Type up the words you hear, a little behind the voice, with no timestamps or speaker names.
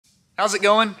How's it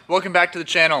going? Welcome back to the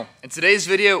channel. In today's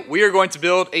video, we are going to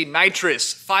build a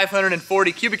Nitrous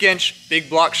 540 cubic inch big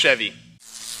block Chevy.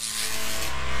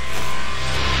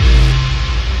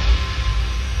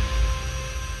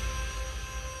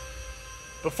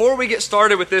 Before we get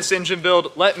started with this engine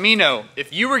build, let me know,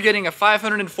 if you were getting a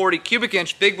 540 cubic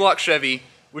inch big block Chevy,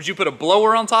 would you put a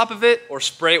blower on top of it or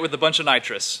spray it with a bunch of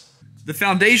nitrous? The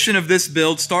foundation of this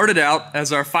build started out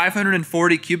as our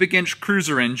 540 cubic inch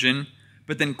cruiser engine,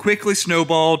 but then quickly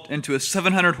snowballed into a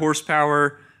 700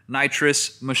 horsepower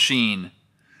nitrous machine.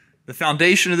 The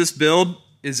foundation of this build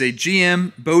is a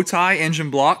GM bow tie engine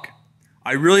block.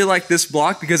 I really like this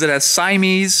block because it has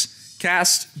Siamese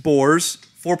cast bores,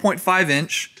 4.5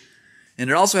 inch, and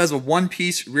it also has a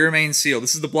one-piece rear main seal.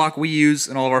 This is the block we use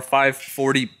in all of our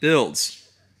 540 builds.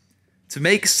 To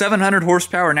make 700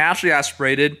 horsepower naturally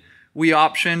aspirated, we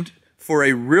optioned for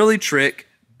a really trick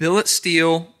billet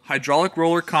steel hydraulic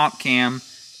roller comp cam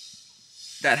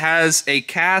that has a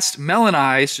cast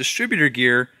melanized distributor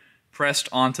gear pressed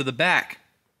onto the back.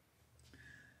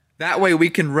 That way we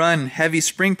can run heavy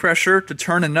spring pressure to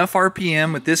turn enough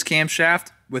RPM with this camshaft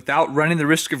without running the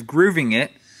risk of grooving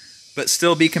it, but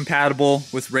still be compatible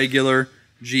with regular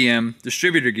GM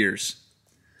distributor gears.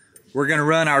 We're going to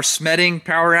run our Smeding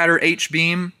Power Adder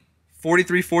H-beam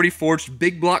 4340 forged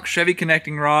big block Chevy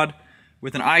connecting rod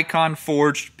with an Icon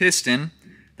forged piston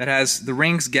that has the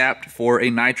rings gapped for a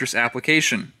nitrous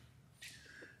application.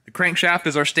 The crankshaft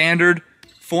is our standard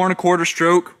 4 1/4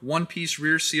 stroke, one-piece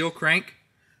rear seal crank.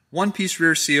 One-piece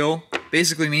rear seal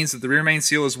basically means that the rear main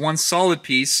seal is one solid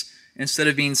piece instead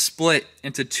of being split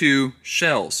into two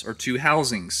shells or two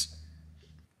housings.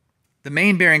 The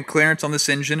main bearing clearance on this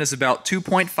engine is about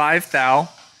 2.5 thou.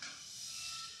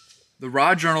 The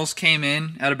rod journals came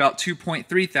in at about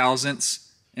 2.3 thousandths,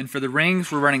 and for the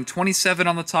rings we're running 27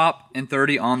 on the top and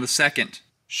 30 on the second.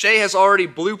 Shay has already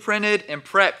blueprinted and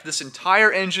prepped this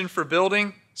entire engine for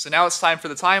building, so now it's time for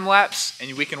the time lapse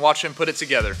and we can watch him put it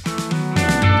together.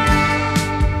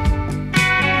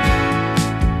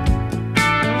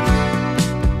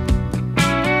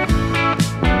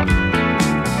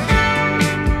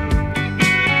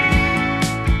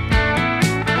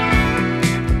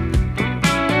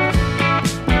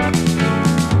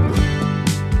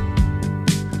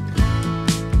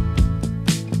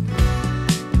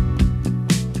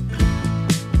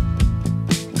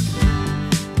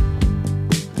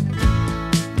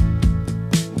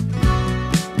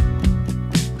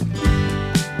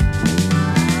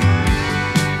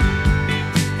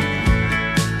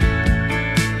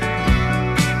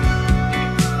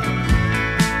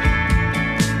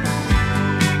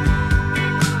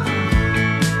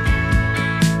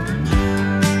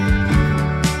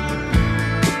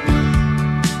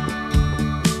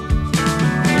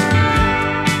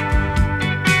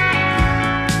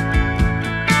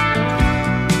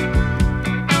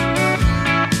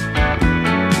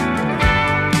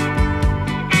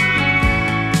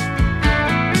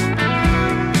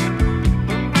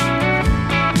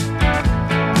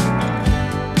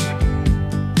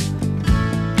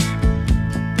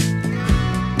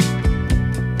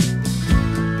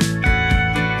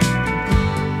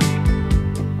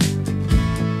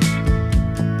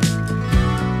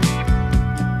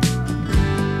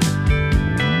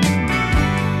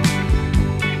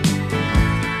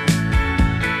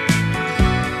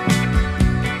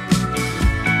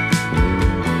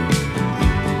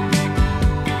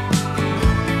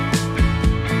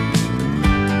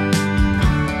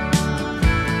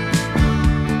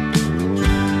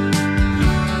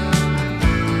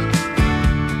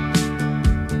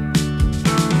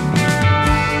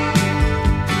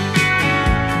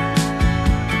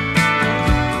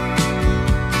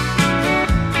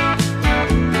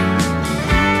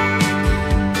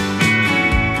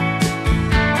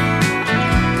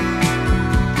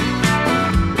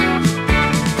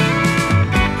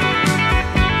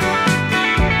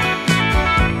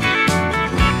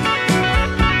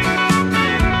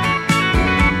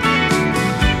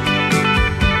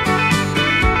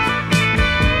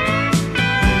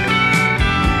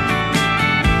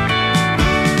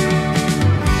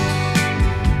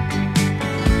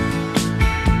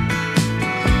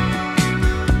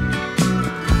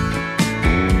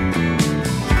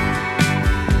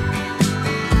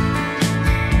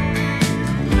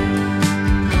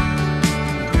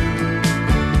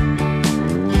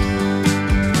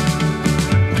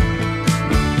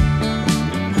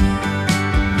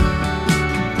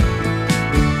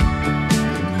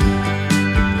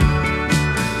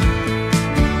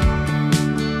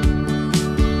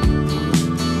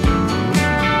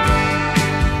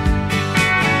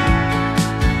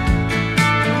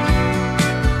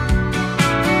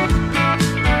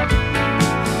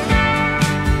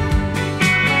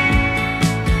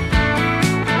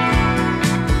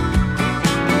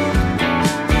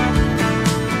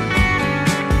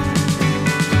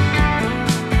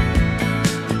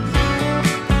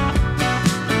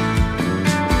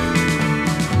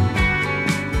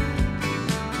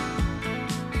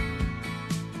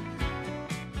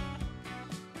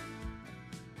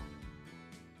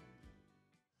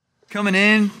 Coming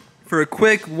in for a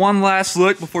quick one last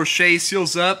look before Shay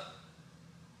seals up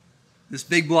this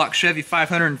big block Chevy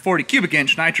 540 cubic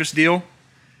inch nitrous deal.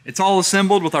 It's all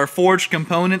assembled with our forged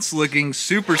components, looking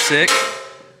super sick.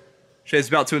 Shay's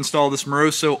about to install this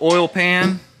Moroso oil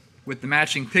pan with the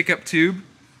matching pickup tube.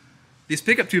 These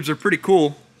pickup tubes are pretty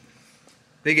cool.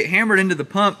 They get hammered into the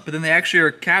pump, but then they actually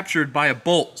are captured by a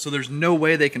bolt, so there's no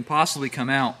way they can possibly come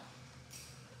out.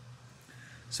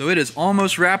 So it is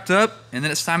almost wrapped up, and then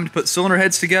it's time to put cylinder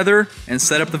heads together and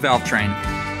set up the valve train.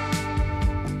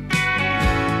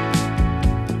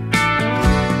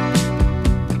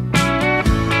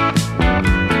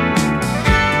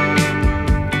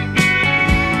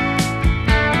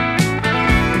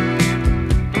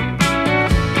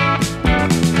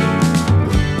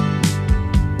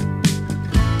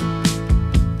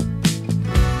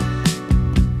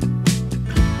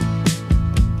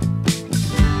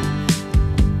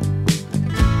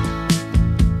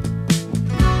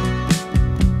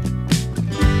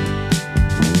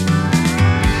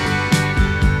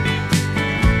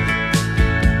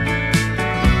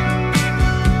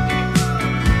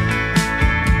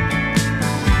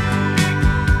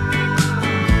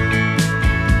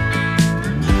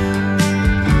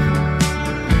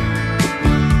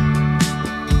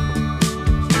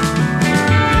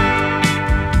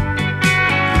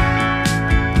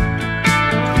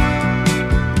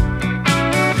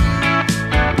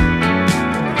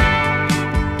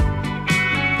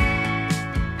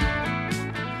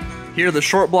 Here the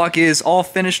short block is all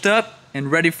finished up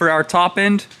and ready for our top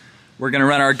end. We're going to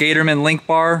run our Gatorman link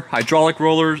bar hydraulic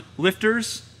roller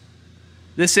lifters.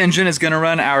 This engine is going to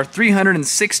run our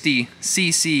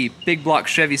 360cc big block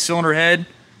Chevy cylinder head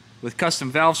with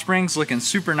custom valve springs, looking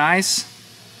super nice.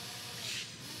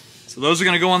 So those are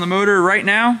going to go on the motor right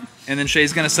now, and then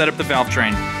Shay's going to set up the valve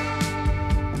train.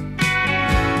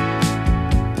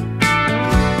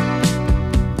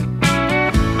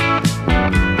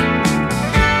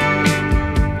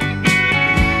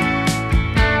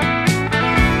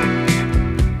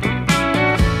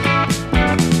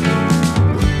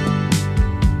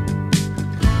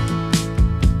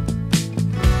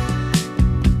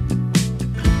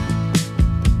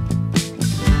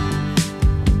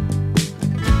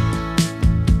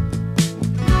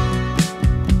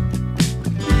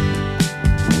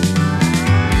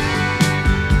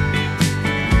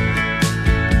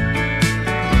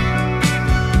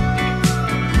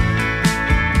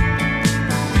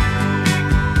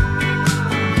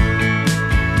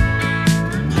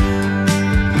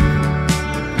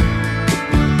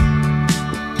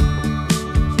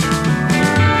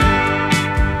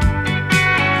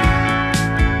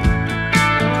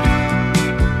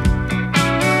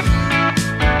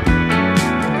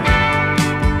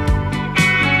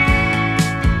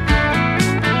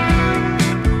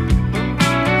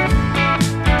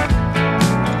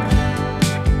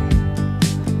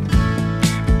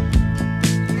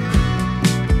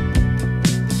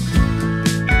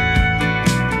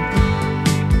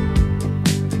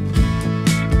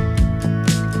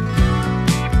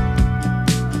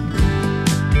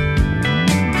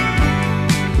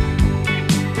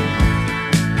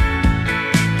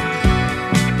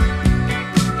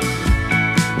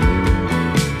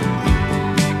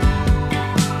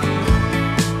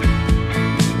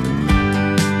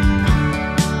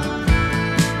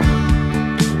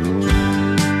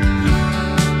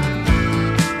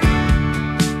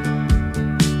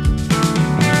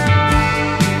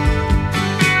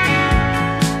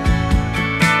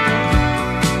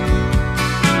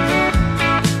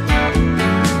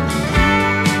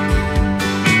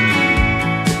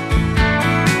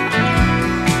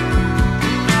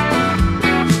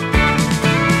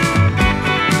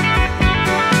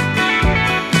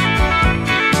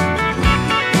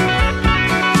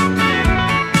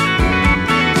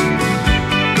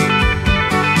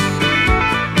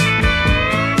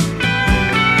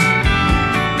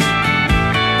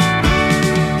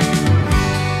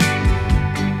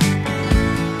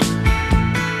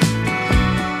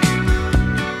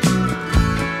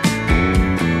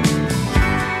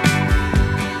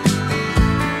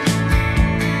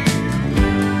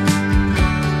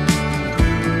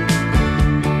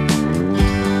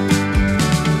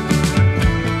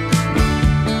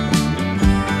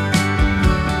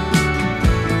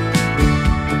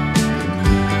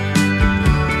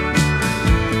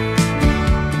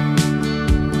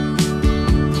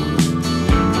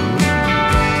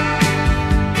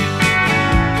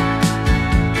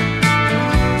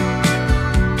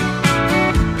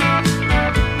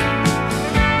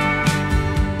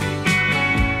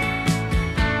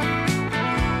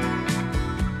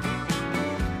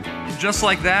 just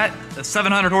like that, the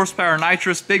 700 horsepower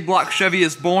nitrous big block Chevy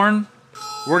is born.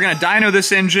 We're gonna dyno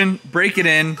this engine, break it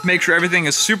in, make sure everything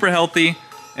is super healthy,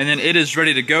 and then it is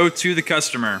ready to go to the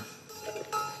customer.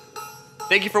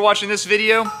 Thank you for watching this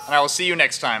video, and I will see you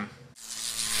next time.